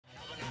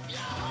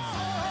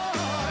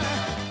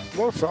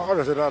Most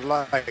artists that I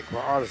like were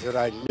artists that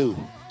I knew,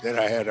 that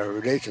I had a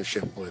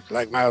relationship with,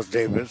 like Miles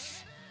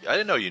Davis. I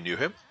didn't know you knew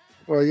him.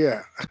 Well,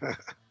 yeah.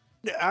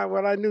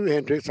 I knew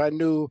Hendrix. I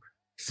knew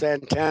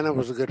Santana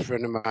was a good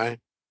friend of mine.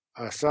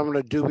 Some of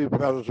the Doobie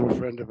Brothers were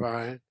friends of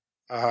mine.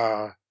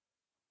 A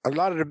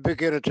lot of the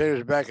big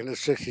entertainers back in the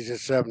 60s and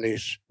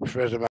 70s were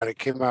friends of mine. It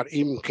came out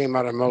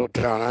of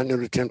Motown. I knew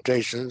the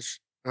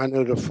Temptations. I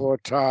knew the Four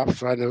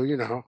Tops. I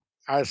knew,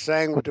 I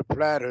sang with the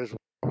Platters.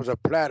 I was a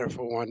Platter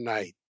for one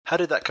night. How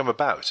did that come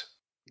about?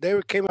 They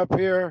came up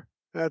here,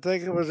 I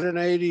think it was in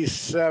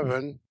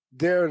 87.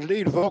 Their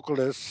lead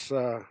vocalist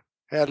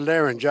had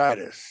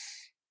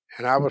laryngitis.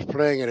 And I was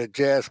playing at a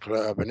jazz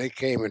club, and they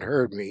came and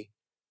heard me.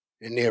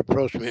 And they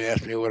approached me and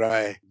asked me would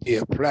I be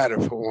a Platter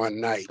for one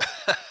night.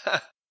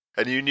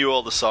 And you knew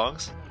all the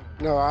songs?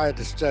 No, I had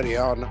to study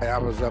all night. I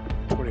was up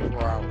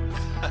 24 hours.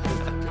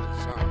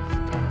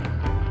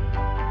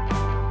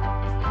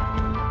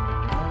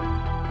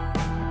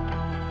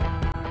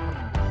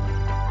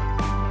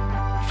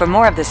 For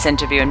more of this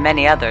interview and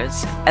many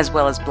others, as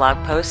well as blog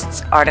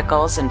posts,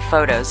 articles, and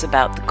photos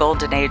about the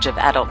golden age of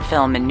adult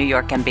film in New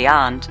York and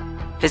beyond,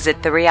 visit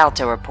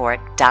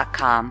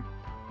therialtoreport.com.